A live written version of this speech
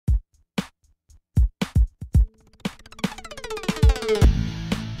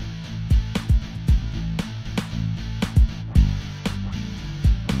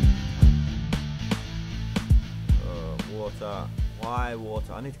Water. Why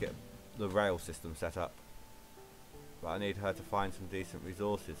water? I need to get the rail system set up. But I need her to find some decent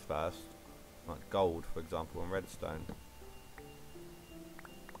resources first. Like gold, for example, and redstone.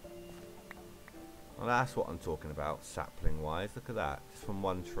 Well, that's what I'm talking about, sapling wise. Look at that, just from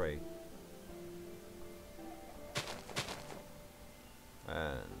one tree.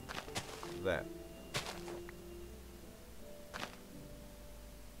 And there.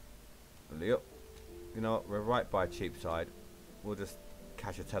 Yep. You know what, we're right by Cheapside. We'll just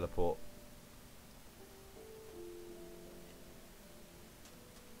catch a teleport.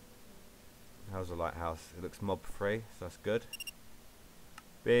 How's the lighthouse? It looks mob free, so that's good.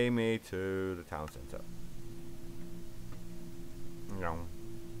 Beam me to the town centre. No.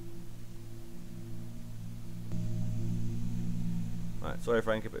 Right, sorry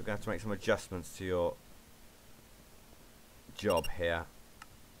Frankie, but we're going to have to make some adjustments to your job here.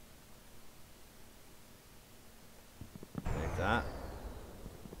 Like that.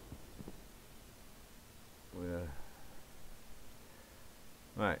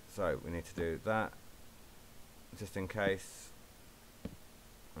 Right, so we need to do that just in case.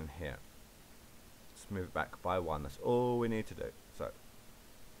 And here, let's move it back by one. That's all we need to do. So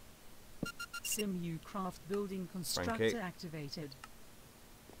Sim-U-Kraft building constructor Frankie. activated.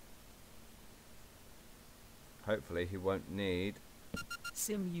 Hopefully he won't need.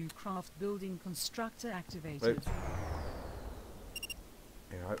 Sim-U-Kraft building constructor activated. Oops.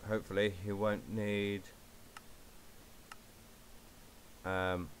 Yeah, hopefully he won't need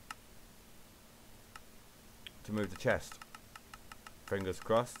to move the chest. Fingers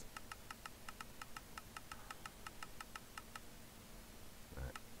crossed.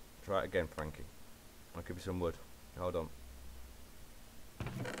 Right. Try it again, Frankie. I'll give you some wood. Hold on.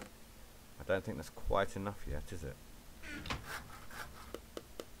 I don't think that's quite enough yet, is it?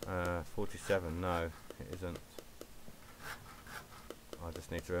 47, no, it isn't. I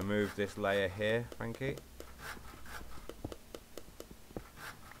just need to remove this layer here, Frankie.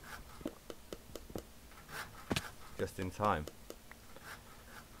 Just in time.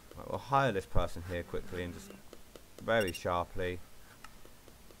 Right, we'll hire this person here quickly and just very sharply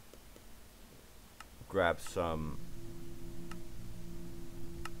grab some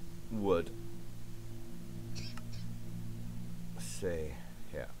wood. Let's see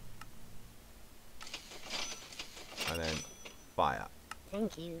here. And then fire.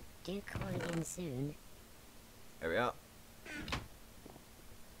 Thank you. Do call again soon. There we are.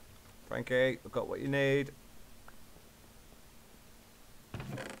 Frankie, we've got what you need.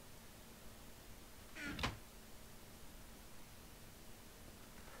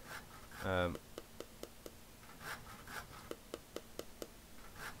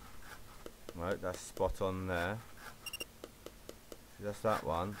 Right, that's spot on there. See, that's that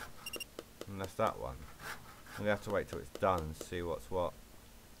one, and that's that one. I'm gonna have to wait till it's done and see what's what.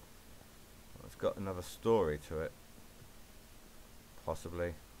 It's got another story to it,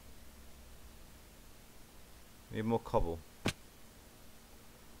 possibly. Need more cobble.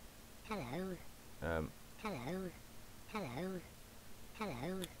 Hello. Hello. Hello.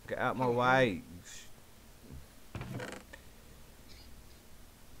 Hello. Get out my way.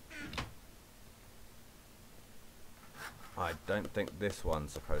 I don't think this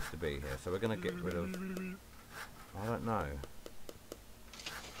one's supposed to be here, so we're gonna get rid of. I don't know.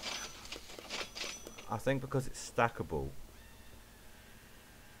 I think because it's stackable.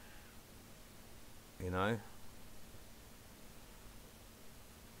 You know?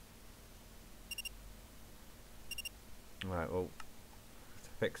 Right, well, to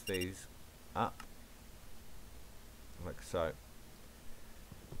fix these up. Like so.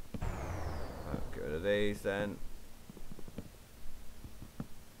 Get rid of these then.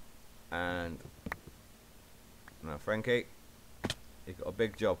 And now, Frankie, you've got a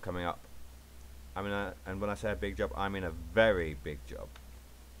big job coming up. I mean, and when I say a big job, I mean a very big job.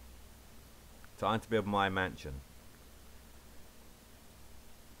 Time to build my mansion,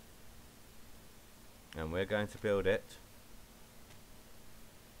 and we're going to build it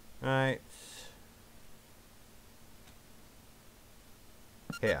right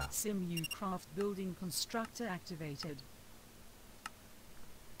here. Sim-U-Kraft building constructor activated.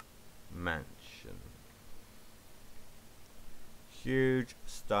 Mansion. Huge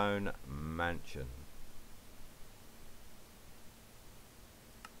stone mansion.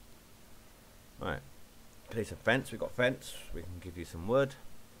 Right. Piece of fence. We've got fence. We can give you some wood.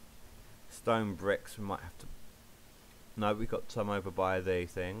 Stone bricks. We might have to. No, we got some over by the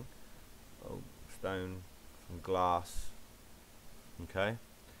thing. Oh, stone, some glass. Okay.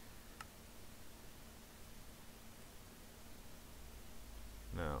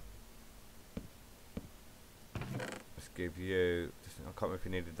 Now, let's give you. I can't remember if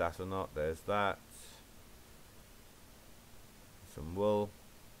you needed that or not. There's that. Some wool.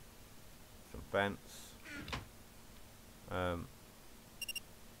 Some fence. I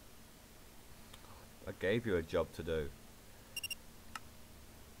gave you a job to do.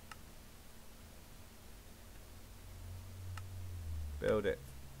 Build it.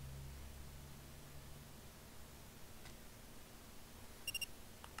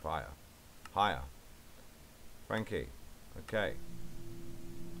 Fire. Higher. Frankie. Okay.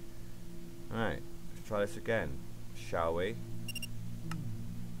 Alright. Let's try this again. Shall we?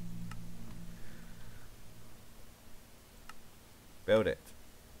 Build it.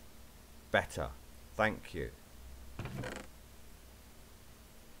 Better. Thank you.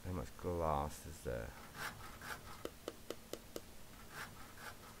 How much glass is there?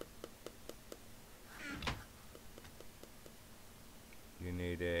 You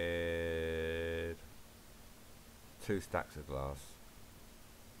needed 2 stacks of glass.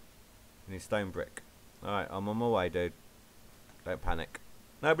 You need stone brick. Alright, I'm on my way, dude. Don't panic.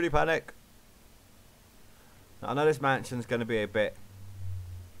 Nobody panic! Now, I know this mansion's going to be a bit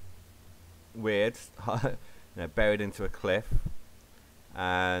weird. You know, buried into a cliff.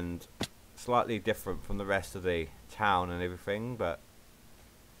 And slightly different from the rest of the town and everything, but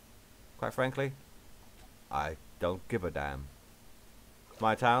quite frankly, I don't give a damn.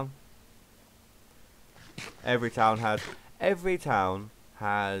 My town. Every town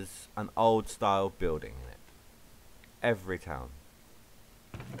has an old style building in it. Every town.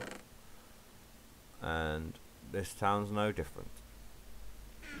 And this town's no different.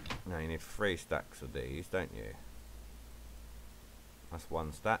 Now you need 3 stacks of these, don't you? That's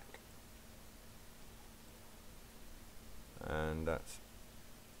 1 stack. And that's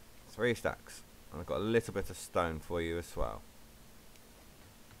 3 stacks. And I've got a little bit of stone for you as well.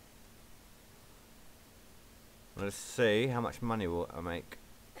 Let's see how much money will I make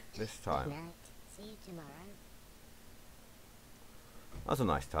this time. Good night. See you tomorrow. That's a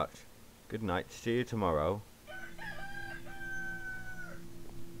nice touch. Good night. See you tomorrow.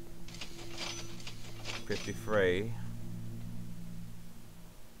 53.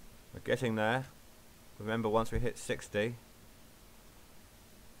 We're getting there. Remember, once we hit 60.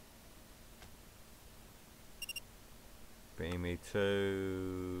 Bring me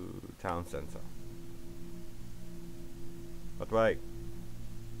to town centre. That way.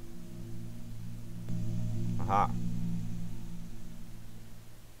 Aha.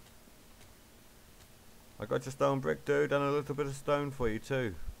 I got your stone brick, dude, and a little bit of stone for you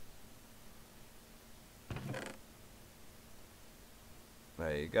too.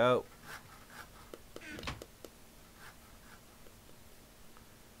 There you go.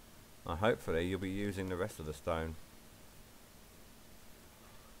 Now hopefully you'll be using the rest of the stone.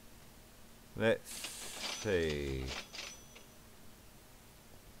 Let's see.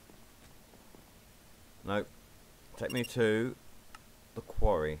 Nope. Take me to the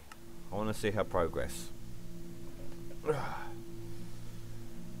quarry. I want to see her progress.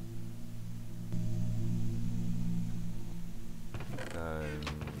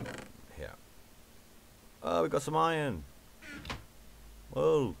 Here. Oh, we got some iron.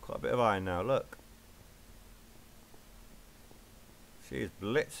 Whoa, quite a bit of iron now, look. She's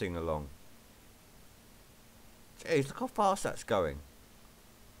blitzing along. Jeez, look how fast that's going.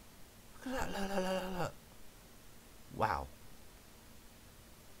 Look at that, look. Wow.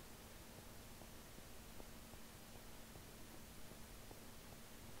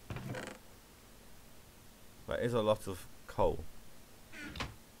 That is a lot of coal.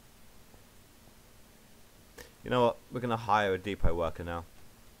 You know what? We're going to hire a depot worker now.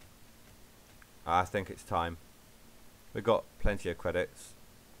 I think it's time. We've got plenty of credits.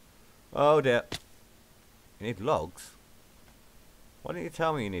 Oh dear. You need logs? Why didn't you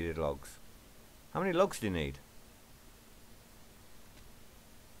tell me you needed logs? How many logs do you need?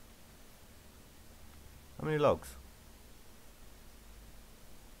 How many logs?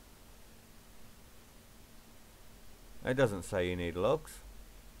 It doesn't say you need logs.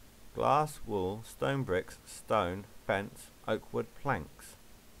 Glass, wool, stone bricks, stone, fence, oak wood, planks.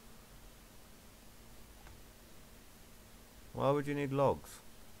 Why would you need logs?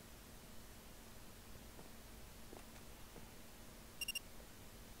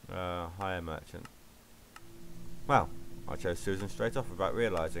 Hire merchant. Well, I chose Susan straight off without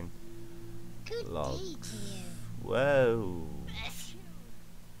realising. Good day Logs. to you. Whoa.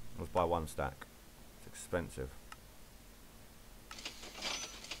 Let's buy 1 stack. It's expensive.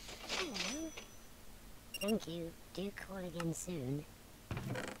 Hello. Thank you. Do call again soon.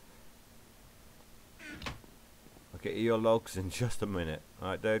 I'll get you your logs in just a minute.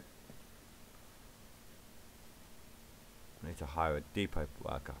 Alright, dude. I need to hire a depot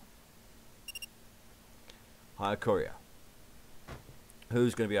worker. Hire a courier.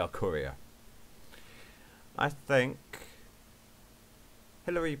 Who's going to be our courier? I think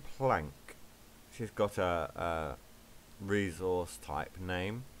Hilary Plank. She's got a resource type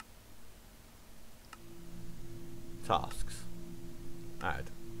name. Tasks.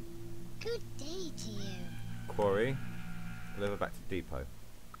 Add. Good day to you. Quarry. Deliver back to depot.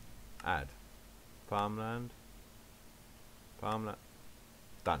 Add. Farmland. Farmland.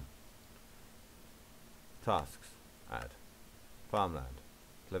 Done. Tasks. Add. Farmland.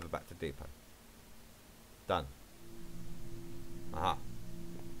 Deliver back to depot. Done. Aha.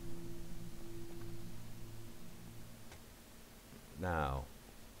 Now,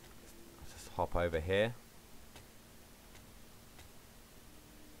 let's just hop over here.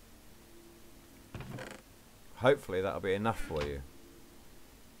 Hopefully that'll be enough for you.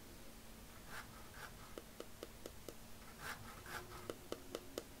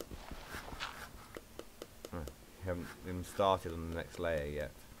 Haven't even started on the next layer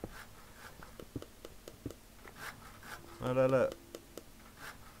yet. Oh, look.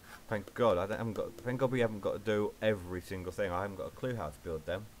 Thank God thank God we haven't got to do every single thing. I haven't got a clue how to build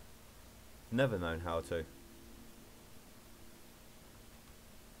them. Never known how to.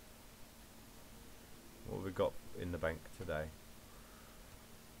 What have we got in the bank today?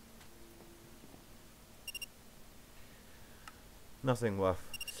 Nothing worth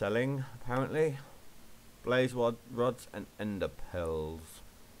selling, apparently. Blaze rods and ender pearls.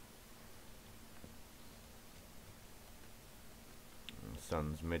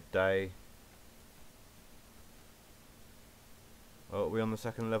 Sun's midday. Oh, are we on the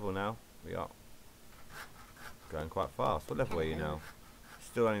second level now? We are. Going quite fast. What level are you now?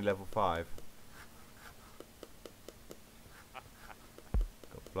 Still only level 5.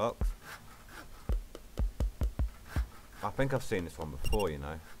 Got blocks. I think I've seen this one before, you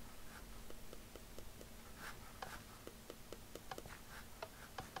know.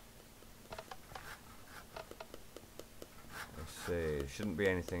 See, shouldn't be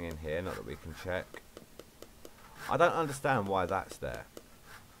anything in here, not that we can check. I don't understand why that's there.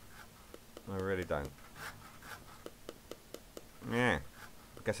 I really don't. Yeah,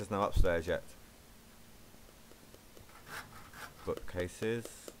 I guess there's no upstairs yet. Bookcases.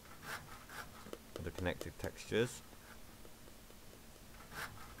 The connected textures.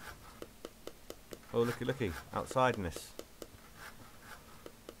 Oh, looky, outsideness.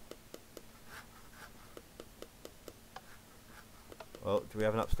 Oh, do we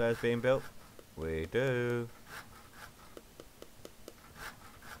have an upstairs being built? We do.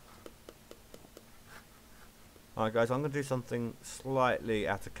 Alright guys, I'm going to do something slightly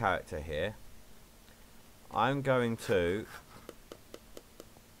out of character here. I'm going to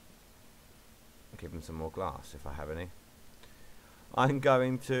give him some more glass if I have any. I'm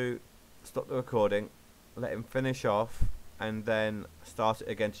going to stop the recording, let him finish off, and then start it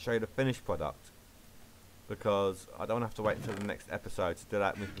again to show you the finished product. Because I don't have to wait until the next episode to do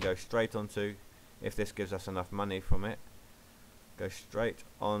that. We can go straight onto, if this gives us enough money from it, go straight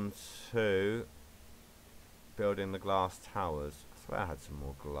on to building the glass towers. I swear I had some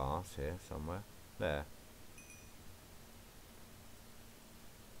more glass here somewhere. There.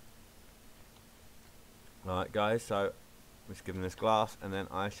 Alright guys, so I'm just giving this glass and then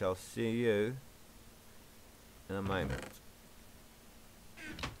I shall see you in a moment.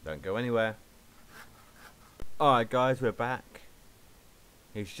 Don't go anywhere. Alright guys, we're back.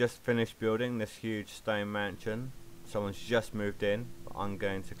 He's just finished building this huge stone mansion. Someone's just moved in, but I'm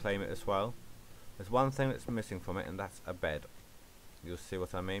going to claim it as well. There's one thing that's missing from it, and that's a bed. You'll see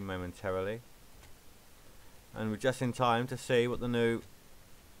what I mean momentarily. And we're just in time to see what the new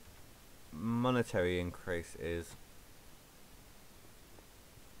monetary increase is.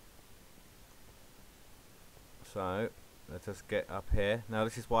 So, let us get up here. Now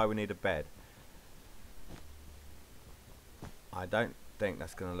this is why we need a bed. I don't think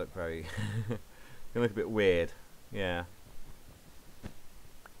that's going to look very going to look a bit weird. Yeah.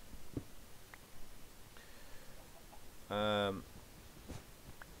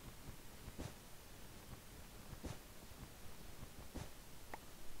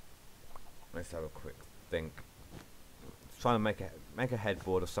 Let's have a quick think. Let's try and make a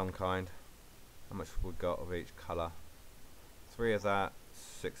headboard of some kind. How much have we got of each colour? 3 of that,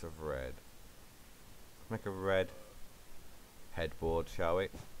 6 of red. Make a red headboard, shall we?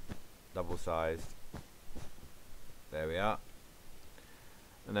 Double sized. There we are.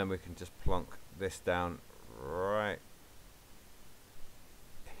 And then we can just plonk this down right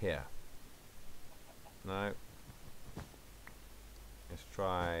here. No. Let's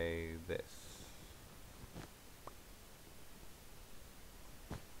try this.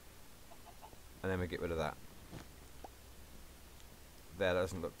 And then we get rid of that. There, that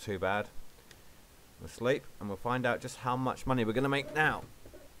doesn't look too bad. We'll sleep and we'll find out just how much money we're going to make now.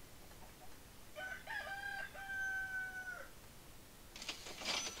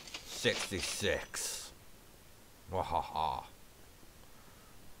 $66. Wahaha.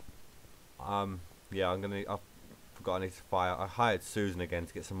 Yeah, I forgot I need to fire. I hired Susan again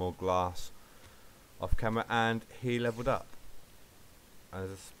to get some more glass off camera, and he leveled up. And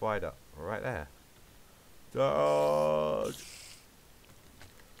there's a spider right there. Dodge!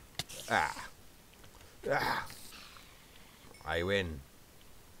 Ah! Ah! I win.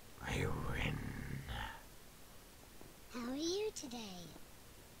 I win. How are you today?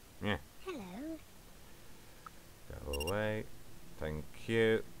 Yeah. Hello. Go away. Thank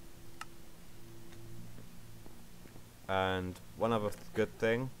you. And one other good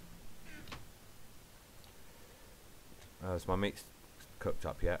thing. Is my meat's cooked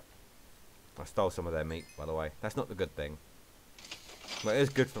up yet? I stole some of their meat, by the way. That's not the good thing. Well, it is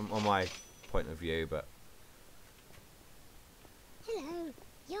good from on my point of view, but... Hello.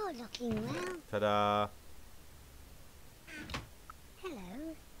 You're looking well. Ta-da!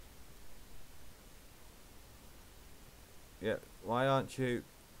 Hello. Yeah, why aren't you...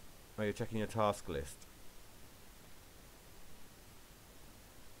 Oh, you're checking your task list.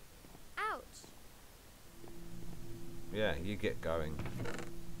 Ouch! Yeah, you get going.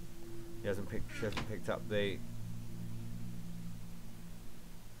 She hasn't picked up the...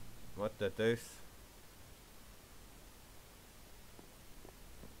 What the deuce?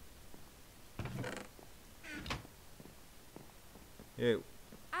 You,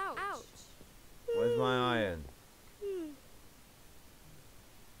 Ouch! Ouch! where's my iron?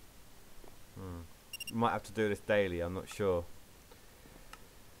 Might have to do this daily, I'm not sure.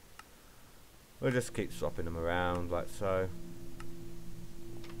 We'll just keep swapping them around like so.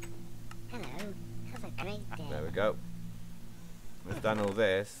 Hello. Have a great day. There we go. We've done all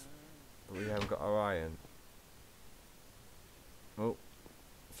this, but we haven't got our iron. Oh,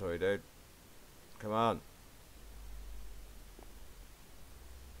 sorry dude. Come on.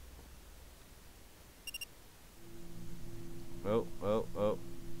 Oh, oh, oh.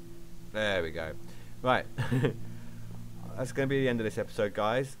 There we go. Right. That's going to be the end of this episode,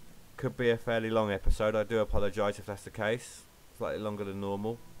 guys. Could be a fairly long episode. I do apologise if that's the case. Slightly longer than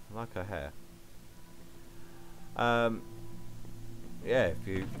normal. I like her hair. Yeah, if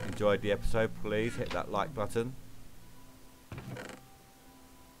you enjoyed the episode, please hit that like button.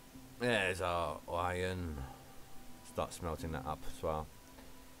 There's our iron. Start smelting that up as well.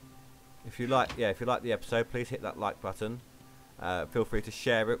 If you like the episode, please hit that like button. Feel free to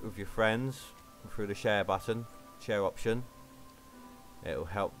share it with your friends through the share button, share option. It'll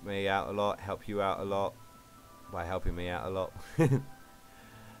help me out a lot, help you out a lot, by helping me out a lot.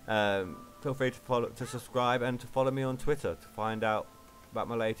 Feel free to subscribe and to follow me on Twitter to find out about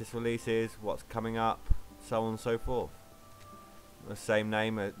my latest releases, what's coming up, so on and so forth. The same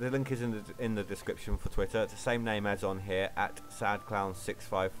name, the link is in the description for Twitter. It's the same name as on here, at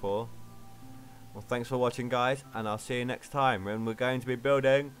SadClown654. Well, thanks for watching, guys, and I'll see you next time when we're going to be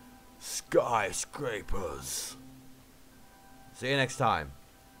building skyscrapers. See you next time.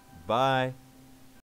 Bye.